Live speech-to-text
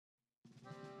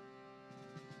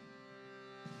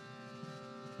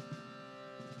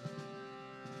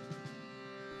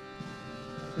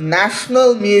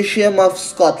National museum of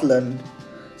Scotland,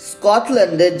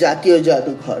 স্কটল্যান্ডের জাতীয়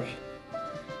জাদুঘর।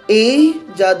 এই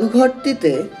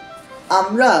জাদুঘরটিতে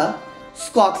আমরা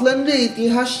স্কটল্যান্ডের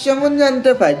ইতিহাস যেমন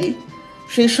জানতে পারি,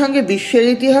 সেই সঙ্গে বিশ্বের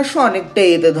ইতিহাসও অনেকটাই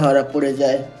এতে ধরা পড়ে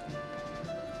যায়।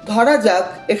 ধরা যাক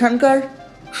এখানকার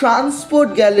ট্রান্সপোর্ট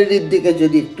গ্যালারির দিকে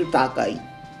যদি একটু তাকাই।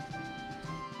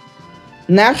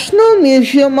 ন্যাশনাল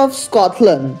মিউজিয়াম অফ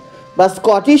স্কটল্যান্ড বা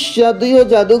স্কটিশ জাতীয়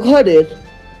জাদুঘরের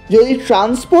যদি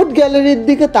ট্রান্সপোর্ট গ্যালারির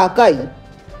দিকে তাকাই,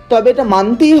 তবে এটা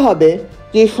মানতেই হবে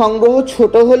যে সংগ্রহ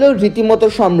ছোট হলেও রীতিমতো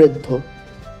সমৃদ্ধ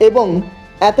এবং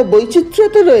এত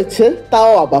বৈচিত্র্যতা রয়েছে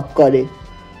তাও অবাক করে।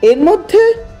 এর মধ্যে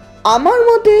আমার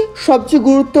মতে সবচেয়ে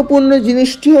গুরুত্বপূর্ণ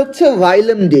জিনিসটি হচ্ছে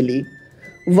ভাইলেম ডিলি।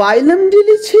 ভাইলেম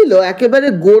ডিলি ছিল একেবারে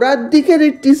গোড়ার দিকের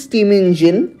একটি স্টিম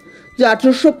ইঞ্জিন, যা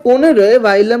 1815-এ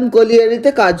ভাইলেম কলিয়ারিতে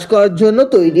কাজ করার জন্য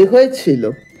তৈরি হয়েছিল।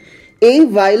 এই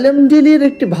ভাইলেম ডিলির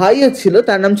একটি ভাইও ছিল,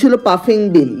 তার নাম ছিল পাফিং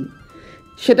বিলি।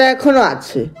 সেটা এখনও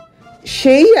আছে।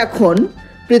 সেই এখন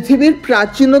পৃথিবীর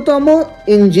প্রাচীনতম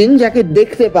ইঞ্জিন, যাকে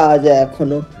দেখতে পাওয়া যায়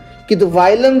এখনও, কিন্তু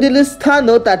ভাইলেম ডিলির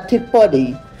স্থানও তার ঠিক পরেই।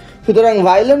 সুতরাং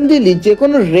ভাইলেম ডিলি যে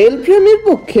কোনো রেল প্রেমীর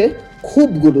পক্ষে খুব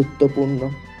গুরুত্বপূর্ণ।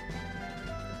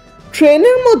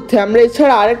 ট্রেনের মধ্যে আমরা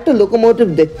এছাড়া আরেকটা লোকোমোটিভ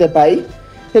দেখতে পাই।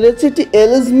 এটা হচ্ছে একটি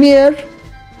এলসমিয়ার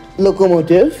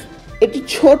লোকোমোটিভ। এটি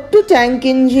ছোট্ট ট্যাঙ্ক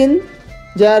ইঞ্জিন,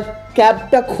 যার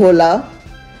ক্যাবটা খোলা।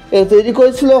 এটা তৈরি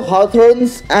করেছিল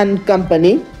হথর্নস অ্যান্ড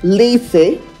কোম্পানি, লিসে।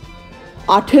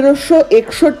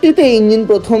 1861-তে ইঞ্জিন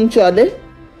প্রথম চলে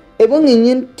এবং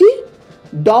ইঞ্জিনটি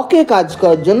ডকে কাজ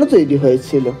করার জন্য তৈরি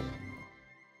হয়েছিল।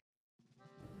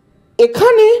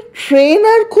 এখানে ট্রেন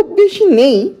আর খুব বেশি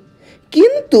নেই,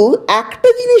 কিন্তু একটা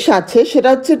জিনিস আছে, সেটা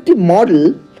হচ্ছে একটি মডেল,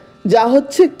 যা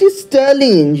হচ্ছে একটি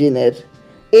স্টার্লিং ইঞ্জিনের।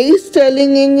 এই স্টার্লিং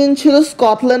ইঞ্জিন ছিল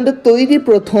স্কটল্যান্ডের তৈরি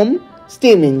প্রথম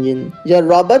স্টিম ইঞ্জিন, যা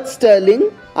রবার্ট স্টার্লিং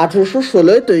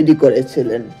 1816-এ তৈরি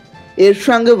করেছিলেন। এর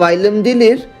সঙ্গে ভাইলেম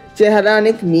ডিলির চেহারা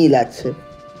অনেক মিল আছে।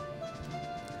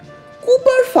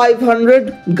 কুপার 500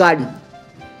 গাড়ি,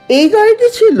 এই গাড়িটি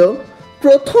ছিল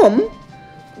প্রথম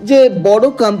যে বড়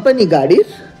কোম্পানি গাড়ির,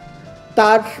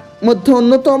 তার মধ্যে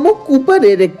অন্যতম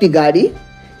কুপারের একটি গাড়ি,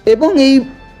 এবং এই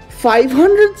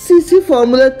 500cc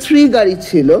ফর্মুলা 3 গাড়ি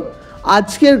ছিল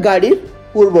আজকের গাড়ির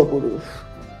পূর্বপুরুষ।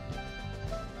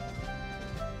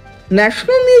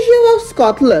 ন্যাশনাল মিউজিয়াম অফ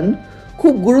স্কটল্যান্ড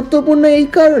খুব গুরুত্বপূর্ণ এই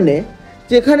কারণে,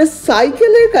 যেখানে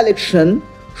সাইকেলের কালেকশন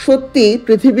সত্যি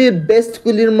পৃথিবীর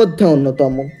বেস্টগুলির মধ্যে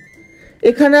অন্যতম।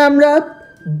 এখানে আমরা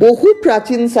বহু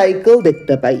প্রাচীন সাইকেল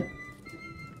দেখতে পাই,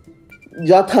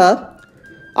 যথা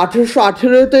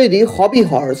 1818-এ তৈরি হবি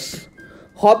হর্স।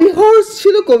 হবি হর্স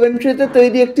ছিল কোভেন্ট্রিতে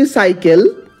তৈরি একটি সাইকেল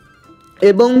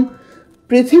এবং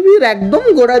পৃথিবীর একদম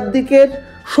গোড়ার দিকের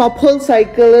সফল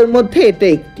সাইকেলের মধ্যে এটা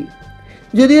একটি।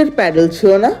 যদি এর প্যাডেল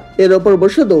ছিল না, এর ওপর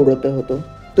বসে দৌড়তে হতো।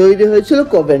 তৈরি হয়েছিল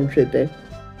কোভেন্ট্রিতে।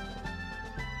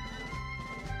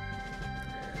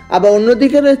 আবার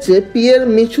অন্যদিকে রয়েছে পিয়ের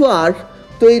মিচুয়ার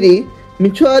তৈরি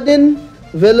মিচুয়াডিন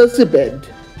ভেলোসিপেড।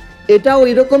 এটাও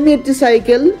এরকমই একটি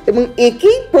সাইকেল এবং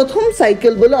একেই প্রথম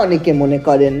সাইকেল বলে অনেকে মনে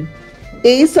করেন।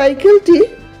 এই সাইকেলটি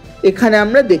এখানে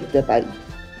আমরা দেখতে পাই।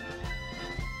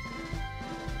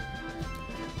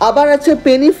 আবার আছে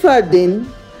পেনি ফার্দিন,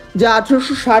 যা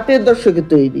 1860-এর দশকে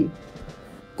তৈরি।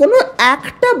 কোনো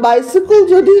একটা বাইসাইকেল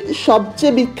যদি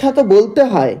সবচেয়ে বিখ্যাত বলতে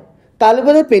হয়, তাহলে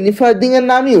বোধহয় পেনি ফার্দিংয়ের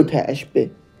নামই উঠে আসবে।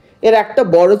 এর একটা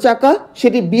বড় চাকা,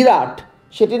 সেটি বিরাট,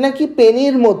 সেটি নাকি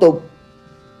পেনির মতো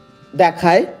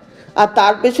দেখায়, আর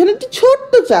তার পেছনে একটি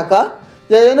ছোট্ট চাকা,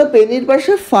 যা যেন পেনির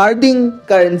পাশে ফার্দিং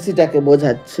কারেন্সিটাকে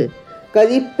বোঝাচ্ছে।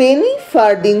 কাজে পেনি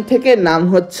ফার্দিং থেকে নাম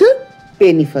হচ্ছে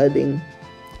পেনি ফার্দিং।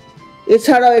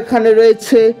 এছাড়াও এখানে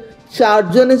রয়েছে 4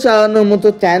 জনে চালানোর মতো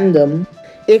ট্যান্ডাম।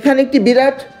 এখানে একটি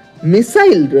বিরাট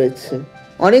মিসাইল রয়েছে,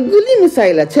 অনেকগুলি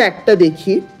মিসাইল আছে, একটা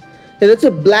দেখি। এটা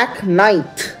হচ্ছে ব্ল্যাক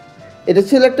নাইট। এটা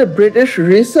ছিল একটা ব্রিটিশ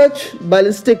রিসার্চ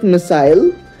ব্যালিস্টিক মিসাইল,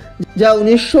 যা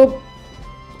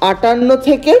 1958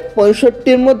 থেকে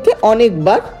 65-র মধ্যে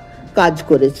অনেকবার কাজ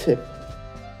করেছে।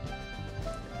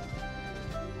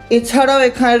 এছাড়াও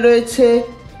এখানে রয়েছে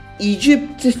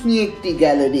ইজিপ্ট নিয়ে একটি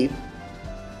গ্যালারি।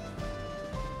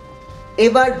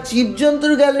 এবার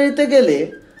জীবজন্তুর গ্যালারিতে গেলে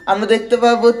আমরা দেখতে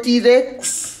পাবো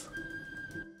টিরেক্স,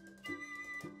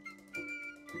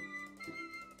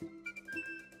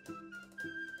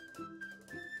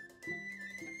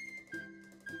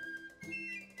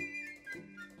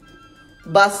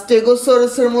 বা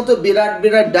স্টেগোসরাসের মতো বিরাট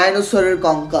বিরাট ডাইনোসরের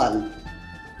কঙ্কাল।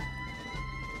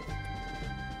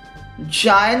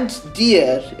 জায়ান্ট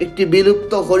ডিয়ার, একটি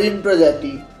বিলুপ্ত হরিণ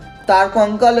প্রজাতি, তার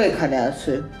কঙ্কালও এখানে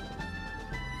আছে।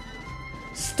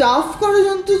 স্টাফ করা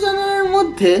জন্তু জানোয়ারের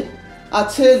মধ্যে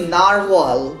আছে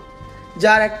নারওয়াল।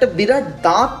 যার একটা বিরাট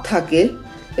দাঁত থাকে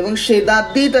এবং সেই দাঁত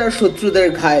দিয়েই তারা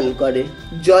শত্রুদের ঘায়েল করে,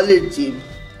 জলের জীব।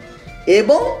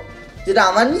 এবং যেটা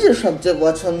আমার নিজের সবচেয়ে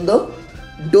পছন্দ,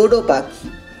 ডোডো পাখি।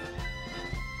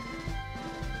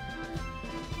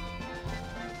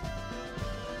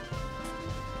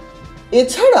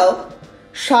 এছাড়াও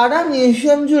সারা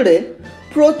মিউজিয়াম জুড়ে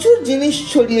প্রচুর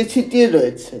জিনিস ছড়িয়ে ছিটিয়ে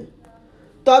রয়েছে,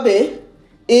 তবে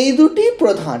এই দুটি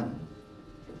প্রধান।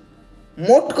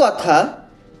 মোট কথা,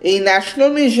 এই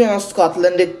ন্যাশনাল মিউজিয়াম অফ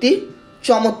স্কটল্যান্ড একটি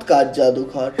চমৎকার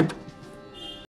জাদুঘর।